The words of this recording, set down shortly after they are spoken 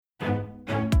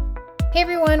Hey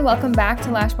everyone, welcome back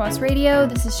to Lash Boss Radio.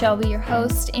 This is Shelby, your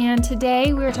host, and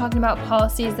today we are talking about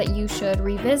policies that you should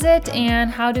revisit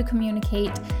and how to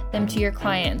communicate them to your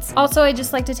clients. Also, I'd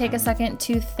just like to take a second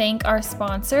to thank our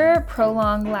sponsor,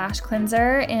 Prolong Lash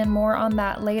Cleanser, and more on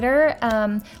that later.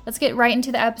 Let's get right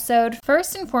into the episode.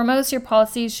 First and foremost, your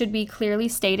policies should be clearly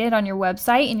stated on your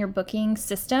website and your booking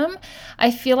system.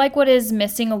 I feel like what is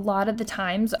missing a lot of the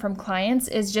times from clients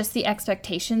is just the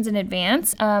expectations in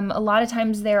advance. A lot of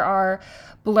times there are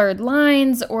blurred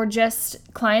lines or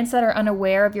just clients that are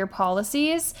unaware of your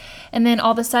policies. And then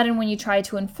all of a sudden when you try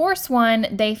to enforce one,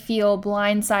 they feel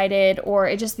blindsided or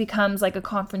it just becomes like a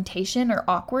confrontation or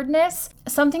awkwardness.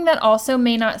 Something that also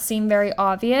may not seem very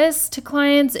obvious to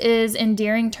clients is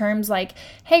endearing terms like,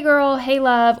 hey girl, hey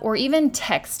love, or even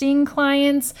texting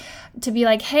clients to be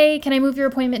like, hey, can I move your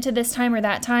appointment to this time or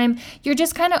that time? You're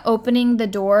just kind of opening the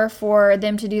door for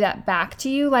them to do that back to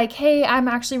you. Like, hey, I'm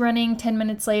actually running 10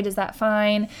 minutes late. Is that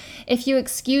fine? If you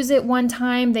excuse it one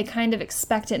time, they kind of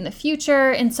expect it in the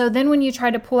future. And so then when you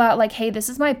try to pull out like, hey, this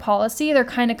is my policy, they're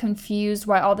kind of confused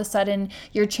why all of a sudden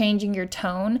you're changing your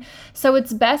tone. So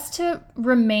it's best to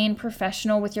remain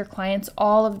professional with your clients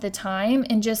all of the time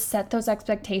and just set those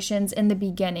expectations in the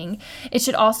beginning. It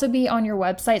should also be on your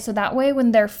website. So that way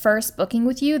when they're first booking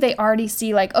with you, they already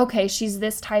see like, okay, she's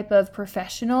this type of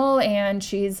professional and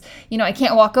she's, I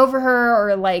can't walk over her,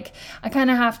 or like I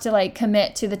kind of have to like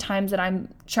commit to the times that I'm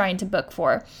trying to book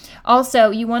for.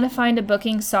 Also, you want to find a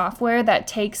booking software that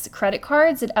takes credit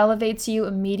cards. It elevates you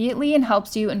immediately and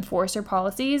helps you enforce your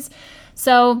policies.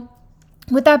 So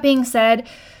with that being said,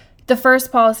 the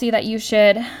first policy that you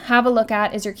should have a look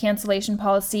at is your cancellation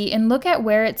policy, and look at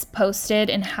where it's posted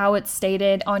and how it's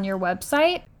stated on your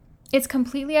website. It's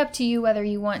completely up to you whether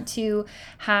you want to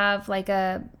have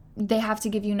they have to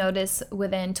give you notice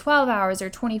within 12 hours or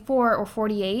 24 or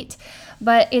 48,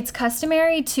 but it's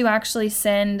customary to actually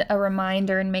send a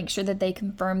reminder and make sure that they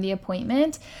confirm the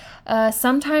appointment.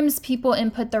 Sometimes people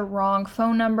input the wrong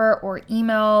phone number or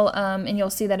email, and you'll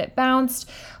see that it bounced.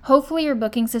 Hopefully your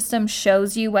booking system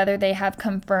shows you whether they have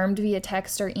confirmed via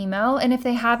text or email. And if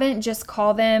they haven't, just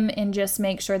call them and just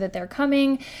make sure that they're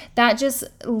coming. That just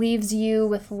leaves you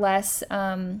with less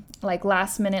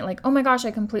last minute, like, oh my gosh,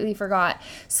 I completely forgot.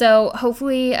 So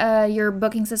hopefully your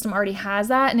booking system already has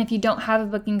that. And if you don't have a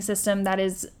booking system, that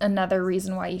is another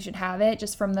reason why you should have it.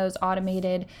 Just from those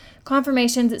automated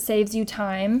confirmations, it saves you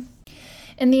time.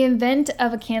 In the event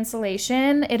of a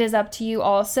cancellation, it is up to you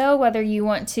also whether you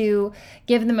want to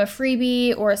give them a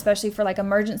freebie, or especially for like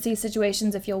emergency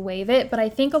situations, if you'll waive it. But I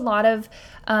think a lot of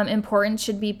importance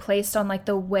should be placed on like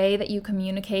the way that you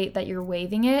communicate that you're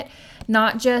waiving it.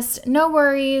 Not just no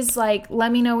worries, like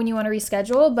let me know when you want to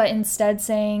reschedule, but instead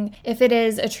saying, if it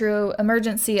is a true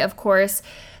emergency, of course,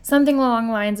 something along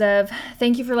the lines of,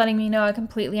 thank you for letting me know, I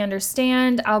completely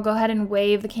understand. I'll go ahead and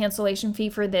waive the cancellation fee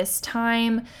for this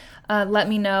time. Let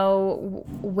me know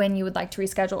when you would like to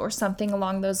reschedule, or something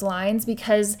along those lines,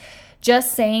 because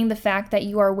just saying the fact that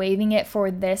you are waiving it for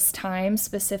this time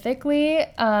specifically,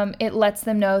 it lets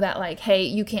them know that like, hey,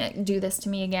 you can't do this to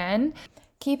me again.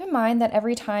 Keep in mind that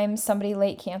every time somebody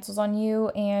late cancels on you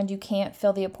and you can't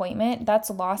fill the appointment, that's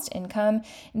lost income.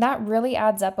 And that really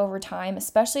adds up over time,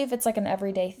 especially if it's like an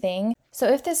everyday thing. So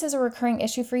if this is a recurring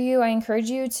issue for you, I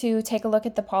encourage you to take a look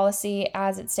at the policy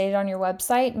as it's stated on your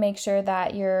website. Make sure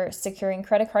that you're securing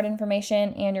credit card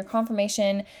information, and your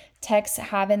confirmation texts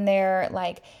have in there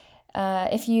like,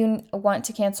 if you want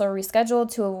to cancel or reschedule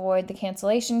to avoid the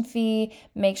cancellation fee,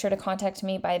 make sure to contact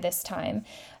me by this time.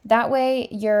 That way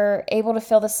you're able to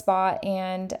fill the spot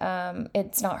and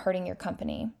it's not hurting your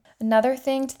company. Another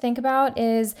thing to think about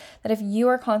is that if you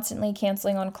are constantly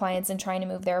canceling on clients and trying to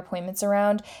move their appointments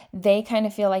around, they kind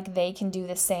of feel like they can do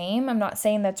the same. I'm not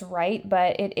saying that's right,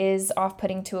 but it is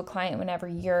off-putting to a client whenever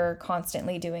you're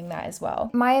constantly doing that as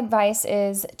well. My advice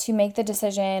is to make the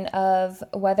decision of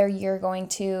whether you're going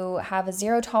to have a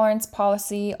zero tolerance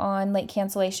policy on late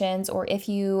cancellations, or if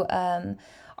you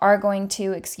are going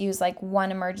to excuse like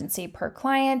one emergency per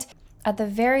client. At the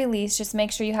very least, just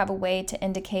make sure you have a way to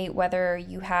indicate whether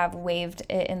you have waived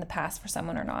it in the past for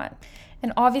someone or not.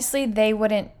 And obviously, they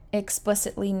wouldn't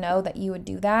explicitly know that you would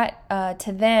do that.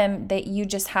 To them, that you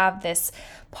just have this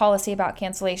policy about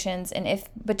cancellations. And if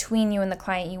between you and the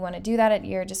client you want to do that at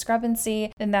your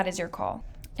discrepancy, then that is your call.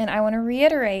 And I want to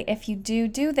reiterate, if you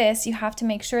do this, you have to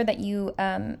make sure that you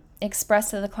express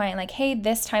to the client like, hey,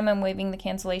 this time I'm waiving the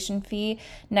cancellation fee.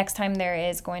 Next time there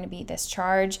is going to be this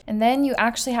charge. And then you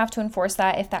actually have to enforce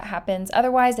that if that happens.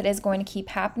 Otherwise, it is going to keep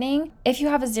happening. If you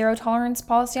have a zero tolerance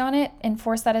policy on it,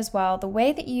 enforce that as well. The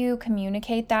way that you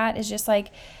communicate that is just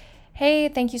like, hey,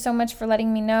 thank you so much for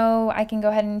letting me know. I can go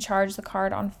ahead and charge the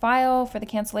card on file for the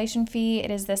cancellation fee. It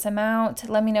is this amount.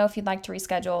 Let me know if you'd like to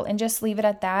reschedule, and just leave it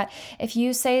at that. If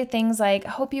you say things like,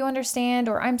 hope you understand,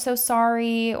 or I'm so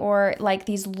sorry, or like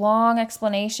these long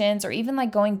explanations, or even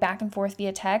like going back and forth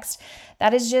via text,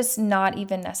 that is just not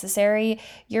even necessary.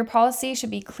 Your policy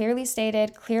should be clearly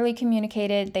stated, clearly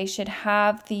communicated. They should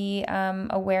have the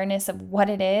awareness of what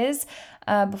it is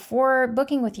before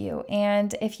booking with you.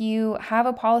 And if you have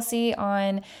a policy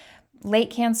on late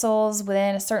cancels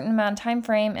within a certain amount of time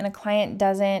frame and a client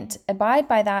doesn't abide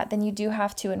by that, then you do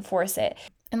have to enforce it.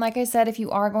 And like I said, if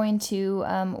you are going to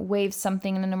waive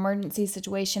something in an emergency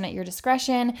situation at your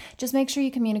discretion, just make sure you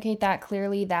communicate that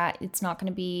clearly, that it's not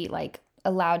going to be like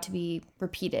allowed to be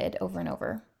repeated over and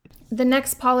over. The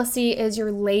next policy is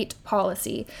your late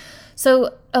policy.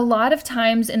 So a lot of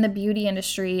times in the beauty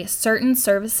industry, certain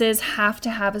services have to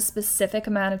have a specific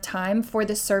amount of time for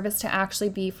the service to actually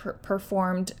be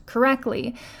performed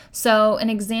correctly. So an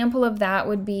example of that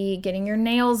would be getting your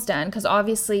nails done, because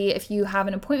obviously if you have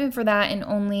an appointment for that and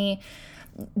only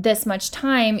this much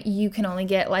time, you can only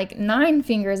get like 9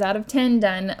 fingers out of 10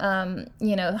 done,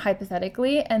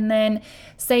 hypothetically. And then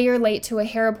say you're late to a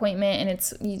hair appointment and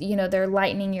it's, they're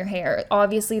lightening your hair.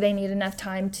 Obviously they need enough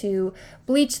time to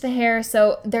bleach the hair.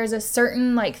 So there's a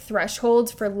certain like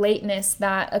threshold for lateness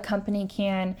that a company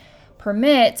can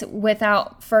permit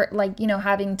without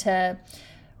having to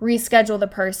reschedule the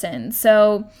person.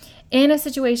 So in a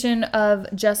situation of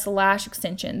just lash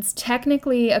extensions,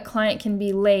 technically a client can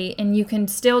be late and you can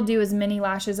still do as many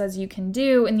lashes as you can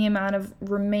do in the amount of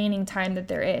remaining time that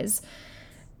there is.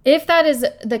 If that is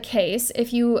the case,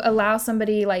 if you allow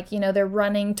somebody they're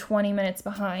running 20 minutes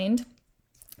behind,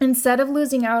 instead of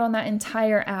losing out on that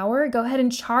entire hour, go ahead and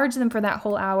charge them for that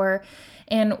whole hour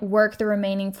and work the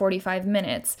remaining 45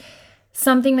 minutes.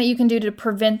 Something that you can do to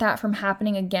prevent that from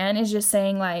happening again is just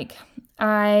saying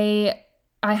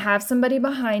I have somebody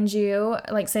behind you,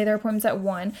 like say their appointment's at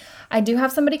 1. I do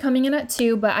have somebody coming in at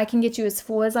 2, but I can get you as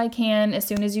full as I can as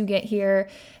soon as you get here.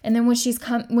 And then when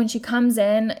she comes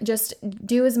in, just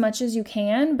do as much as you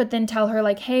can, but then tell her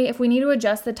hey, if we need to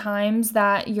adjust the times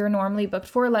that you're normally booked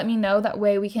for, let me know. That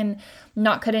way we can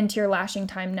not cut into your lashing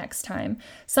time next time.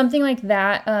 Something like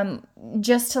that,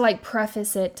 just to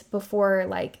preface it before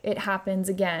it happens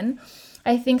again.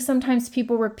 I think sometimes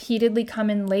people repeatedly come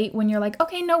in late when you're like,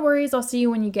 okay, no worries, I'll see you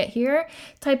when you get here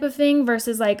type of thing,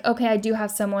 versus okay, I do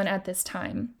have someone at this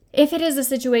time. If it is a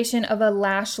situation of a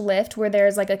lash lift where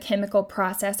there's a chemical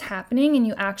process happening and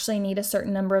you actually need a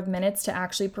certain number of minutes to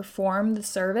actually perform the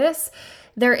service,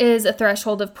 there is a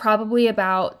threshold of probably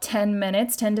about 10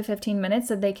 to 15 minutes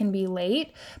that they can be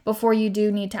late before you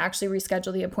do need to actually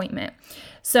reschedule the appointment.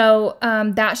 So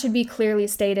that should be clearly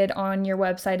stated on your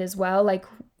website as well.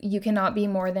 You cannot be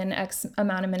more than X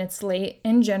amount of minutes late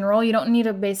in general. You don't need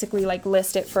to basically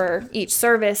list it for each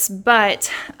service,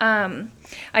 but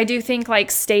I do think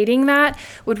stating that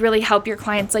would really help your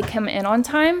clients come in on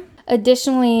time.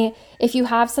 Additionally, if you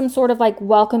have some sort of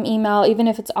welcome email, even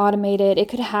if it's automated, it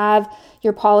could have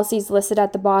your policies listed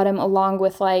at the bottom along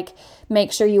with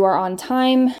make sure you are on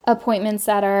time. Appointments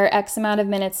that are X amount of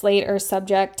minutes late are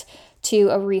subject to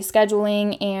a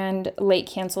rescheduling and late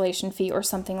cancellation fee or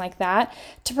something like that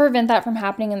to prevent that from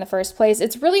happening in the first place.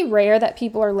 It's really rare that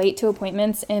people are late to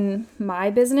appointments in my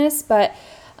business, but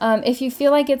if you feel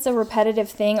like it's a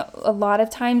repetitive thing, a lot of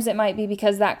times it might be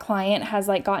because that client has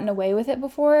gotten away with it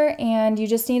before, and you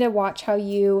just need to watch how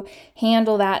you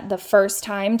handle that the first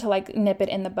time to nip it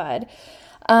in the bud.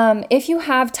 If you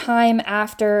have time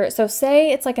after, so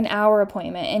say it's an hour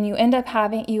appointment and you end up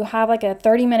have a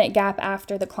 30-minute gap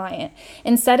after the client.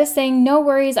 Instead of saying, no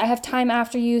worries, I have time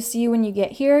after you, see you when you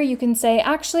get here, you can say,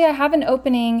 actually, I have an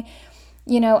opening,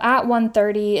 at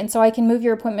 1:30, and so I can move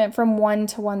your appointment from 1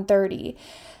 to 1:30.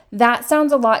 That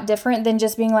sounds a lot different than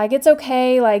just being it's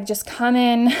okay, just come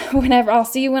in whenever, I'll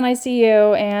see you when I see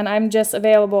you, and I'm just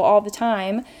available all the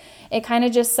time. It kind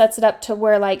of just sets it up to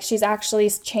where she's actually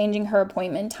changing her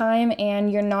appointment time,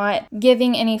 and you're not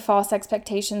giving any false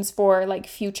expectations for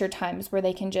future times where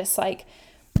they can just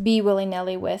be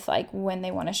willy-nilly with when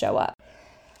they want to show up.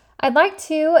 I'd like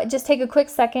to just take a quick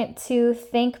second to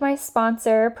thank my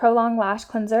sponsor, Prolong Lash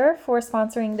Cleanser, for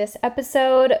sponsoring this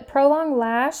episode. Prolong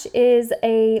Lash is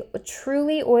a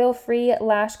truly oil-free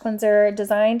lash cleanser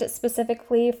designed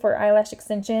specifically for eyelash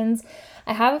extensions.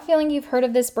 I have a feeling you've heard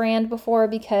of this brand before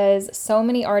because so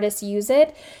many artists use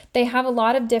it. They have a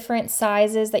lot of different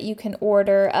sizes that you can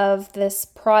order of this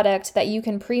product that you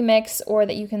can pre-mix or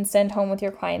that you can send home with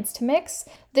your clients to mix.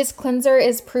 This cleanser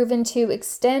is proven to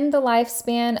extend the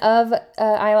lifespan of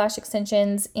eyelash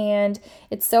extensions, and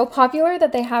it's so popular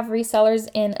that they have resellers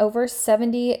in over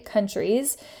 70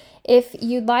 countries. If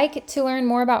you'd like to learn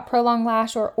more about Prolong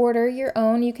Lash or order your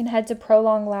own, you can head to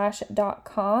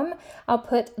prolonglash.com. I'll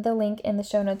put the link in the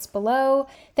show notes below.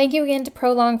 Thank you again to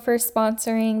Prolong for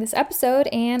sponsoring this episode,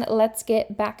 and let's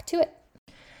get back to it.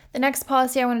 The next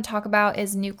policy I want to talk about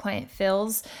is new client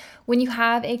fills. When you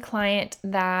have a client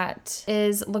that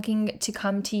is looking to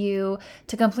come to you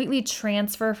to completely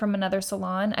transfer from another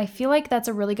salon, I feel like that's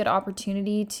a really good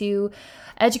opportunity to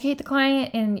educate the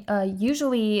client and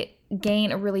usually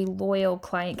gain a really loyal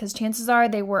client, because chances are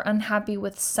they were unhappy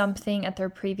with something at their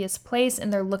previous place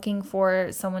and they're looking for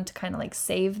someone to kind of like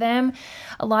save them.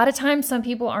 A lot of times some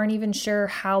people aren't even sure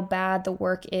how bad the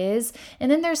work is,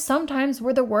 and then there's some times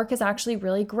where the work is actually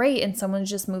really great and someone's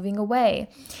just moving away.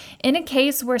 In a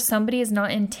case where somebody is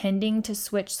not intending to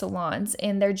switch salons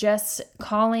and they're just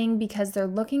calling because they're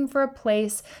looking for a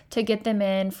place to get them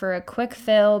in for a quick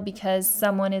fill because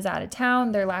someone is out of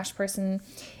town, their lash person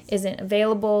isn't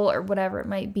available or whatever it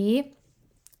might be,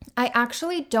 I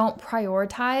actually don't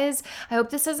prioritize. I hope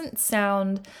this doesn't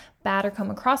sound bad or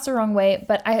come across the wrong way,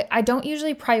 but I don't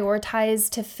usually prioritize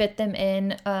to fit them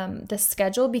in the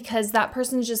schedule, because that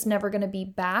person's just never going to be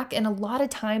back. And a lot of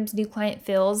times new client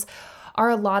fills are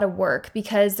a lot of work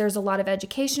because there's a lot of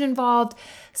education involved.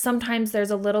 Sometimes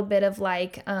there's a little bit of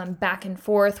like back and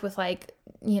forth with like,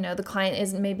 the client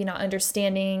is maybe not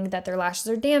understanding that their lashes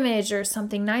are damaged or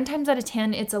something. 9 times out of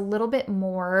 10, it's a little bit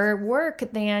more work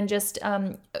than just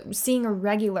seeing a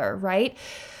regular, right?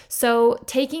 So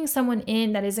taking someone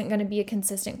in that isn't going to be a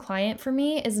consistent client for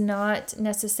me is not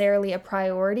necessarily a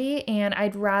priority, and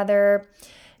I'd rather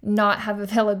not have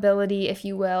availability, if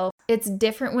you will. It's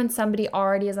different when somebody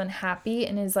already is unhappy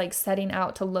and is like setting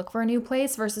out to look for a new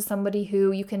place versus somebody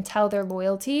who you can tell their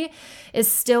loyalty is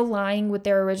still lying with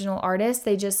their original artist.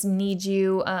 They just need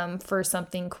you for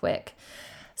something quick.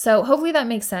 So hopefully that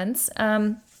makes sense.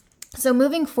 So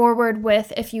moving forward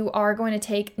with if you are going to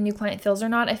take new client fills or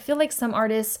not, I feel like some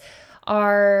artists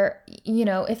are,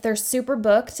 if they're super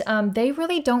booked, they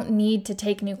really don't need to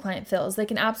take new client fills. They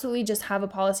can absolutely just have a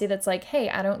policy that's like, hey,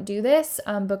 I don't do this,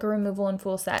 book a removal and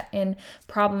full set, and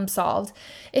problem solved.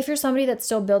 If you're somebody that's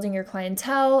still building your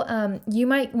clientele, you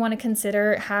might want to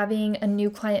consider having a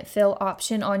new client fill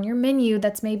option on your menu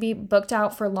that's maybe booked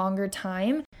out for a longer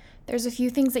time. There's a few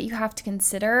things that you have to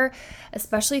consider,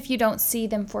 especially if you don't see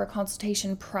them for a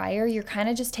consultation prior. You're kind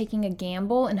of just taking a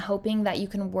gamble and hoping that you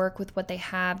can work with what they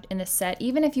have in a set,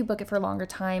 even if you book it for a longer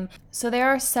time. So there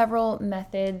are several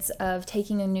methods of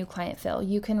taking a new client fill.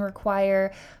 You can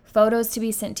require photos to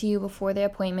be sent to you before the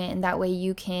appointment, and that way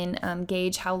you can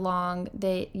gauge how long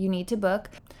you need to book.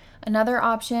 Another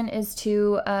option is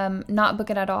to not book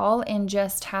it at all and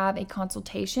just have a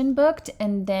consultation booked,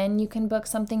 and then you can book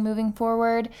something moving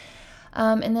forward.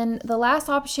 And then the last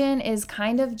option is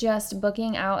kind of just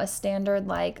booking out a standard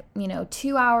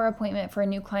 2-hour appointment for a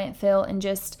new client fill and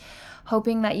just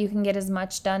hoping that you can get as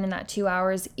much done in that 2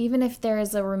 hours. Even if there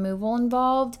is a removal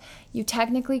involved, you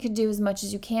technically could do as much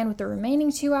as you can with the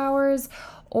remaining 2 hours.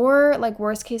 Or like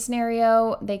worst case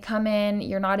scenario, they come in,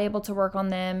 you're not able to work on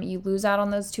them, you lose out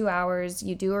on those 2 hours,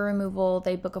 you do a removal,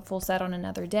 they book a full set on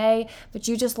another day, but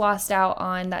you just lost out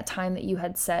on that time that you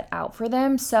had set out for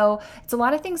them. So it's a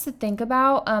lot of things to think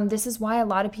about. This is why a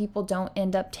lot of people don't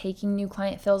end up taking new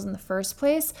client fills in the first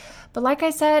place. But like I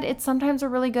said, it's sometimes a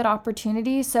really good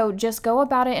opportunity. So just go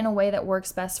about it in a way that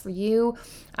works best for you.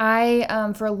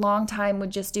 I, for a long time, would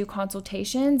just do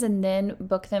consultations and then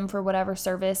book them for whatever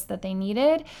service that they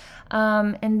needed.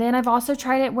 And then I've also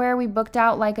tried it where we booked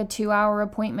out like a 2-hour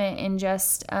appointment and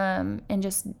just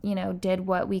did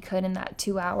what we could in that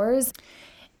 2 hours.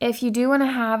 If you do want to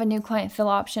have a new client fill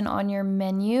option on your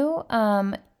menu,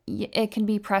 it can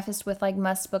be prefaced with like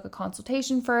must book a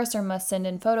consultation first or must send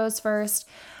in photos first.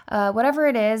 Whatever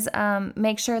it is,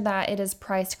 make sure that it is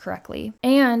priced correctly.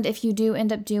 And if you do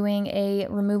end up doing a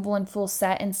removal and full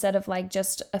set instead of like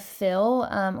just a fill,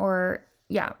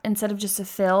 instead of just a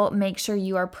fill, make sure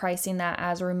you are pricing that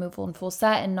as a removal and full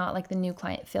set and not like the new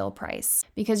client fill price.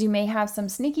 Because you may have some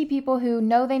sneaky people who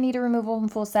know they need a removal and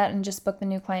full set and just book the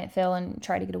new client fill and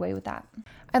try to get away with that.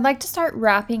 I'd like to start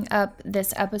wrapping up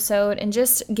this episode and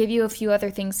just give you a few other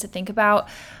things to think about.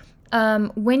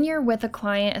 When you're with a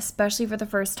client, especially for the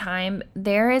first time,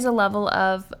 there is a level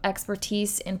of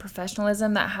expertise and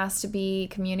professionalism that has to be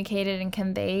communicated and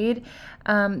conveyed.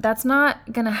 That's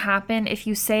not going to happen if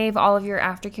you save all of your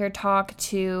aftercare talk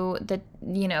to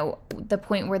the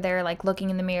point where they're like looking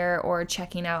in the mirror or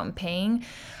checking out and paying.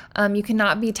 You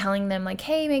cannot be telling them like,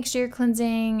 hey, make sure you're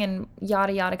cleansing and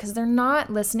yada yada, because they're not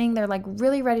listening. They're like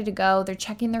really ready to go. They're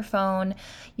checking their phone.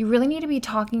 You really need to be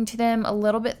talking to them a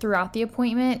little bit throughout the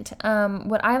appointment.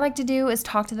 What I like to do is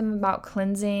talk to them about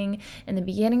cleansing in the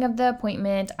beginning of the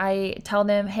appointment. I tell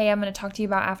them, hey, I'm going to talk to you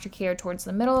about aftercare towards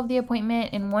the middle of the appointment.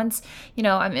 And once,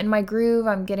 I'm in my groove,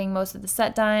 I'm getting most of the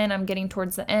set done, I'm getting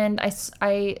towards the end,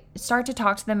 I start to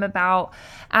talk to them about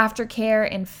aftercare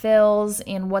and fills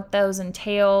and what those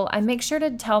entail. I make sure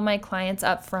to tell my clients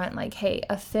up front, like, hey,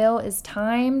 a fill is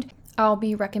timed. I'll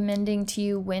be recommending to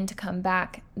you when to come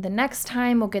back the next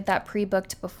time. We'll get that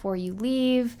pre-booked before you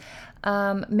leave.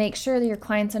 Make sure that your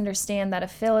clients understand that a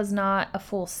fill is not a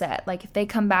full set. Like if they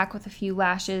come back with a few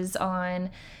lashes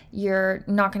on, you're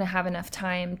not going to have enough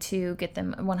time to get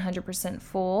them 100%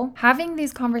 full. Having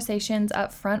these conversations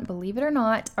up front, believe it or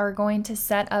not, are going to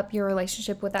set up your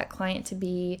relationship with that client to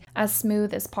be as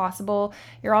smooth as possible.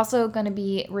 You're also going to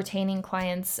be retaining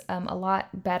clients a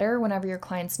lot better whenever your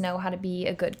clients know how to be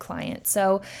a good client.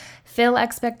 So fill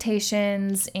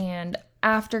expectations and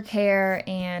aftercare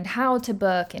and how to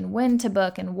book and when to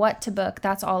book and what to book,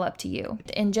 that's all up to you.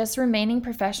 And just remaining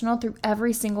professional through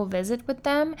every single visit with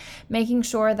them, making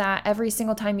sure that every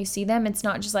single time you see them, it's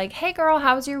not just like, hey girl,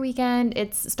 how was your weekend?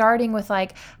 It's starting with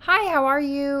like, hi, how are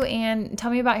you? And tell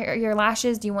me about your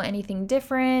lashes. Do you want anything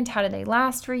different? How do they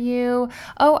last for you?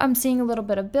 Oh, I'm seeing a little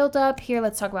bit of buildup here.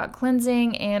 Let's talk about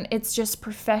cleansing. And it's just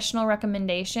professional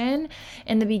recommendation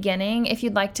in the beginning. If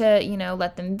you'd like to,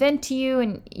 let them vent to you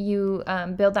and you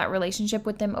build that relationship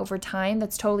with them over time,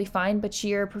 that's totally fine, but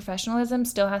your professionalism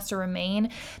still has to remain.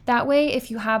 That way, if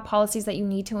you have policies that you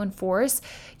need to enforce,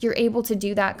 you're able to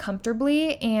do that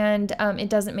comfortably, and it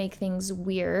doesn't make things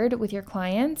weird with your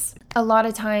clients. A lot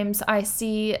of times I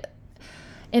see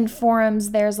in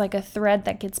forums, there's like a thread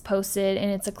that gets posted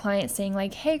and it's a client saying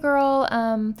like, hey girl,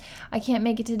 I can't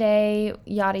make it today,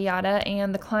 yada yada.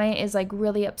 And the client is like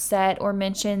really upset or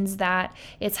mentions that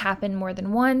it's happened more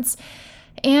than once.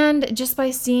 And just by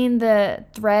seeing the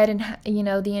thread and,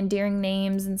 the endearing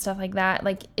names and stuff like that,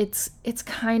 like it's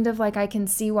kind of like I can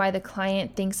see why the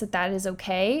client thinks that is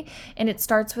okay. And it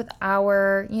starts with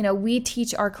we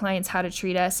teach our clients how to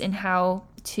treat us and how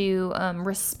to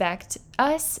respect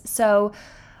us. So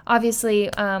obviously,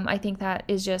 I think that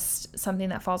is just something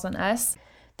that falls on us.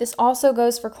 This also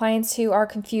goes for clients who are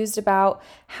confused about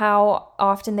how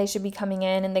often they should be coming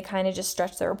in, and they kind of just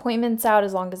stretch their appointments out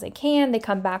as long as they can. They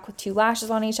come back with 2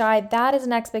 lashes on each eye. That is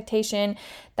an expectation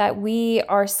that we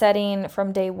are setting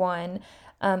from day one.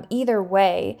 Either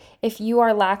way, if you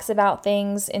are lax about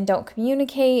things and don't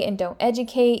communicate and don't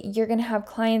educate, you're going to have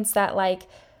clients that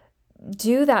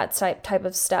do that type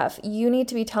of stuff. You need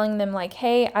to be telling them like,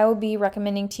 hey, I will be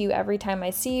recommending to you every time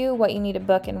I see you what you need to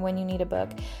book and when you need to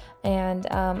book. And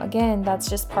again, that's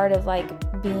just part of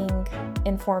being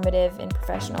informative and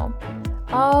professional.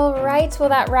 All right, well,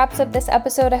 that wraps up this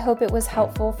episode. I hope it was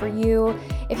helpful for you.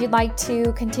 If you'd like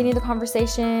to continue the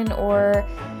conversation or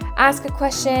ask a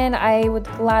question, I would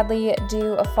gladly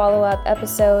do a follow-up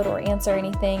episode or answer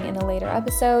anything in a later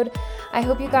episode. I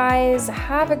hope you guys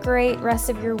have a great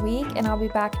rest of your week, and I'll be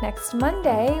back next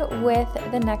Monday with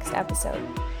the next episode.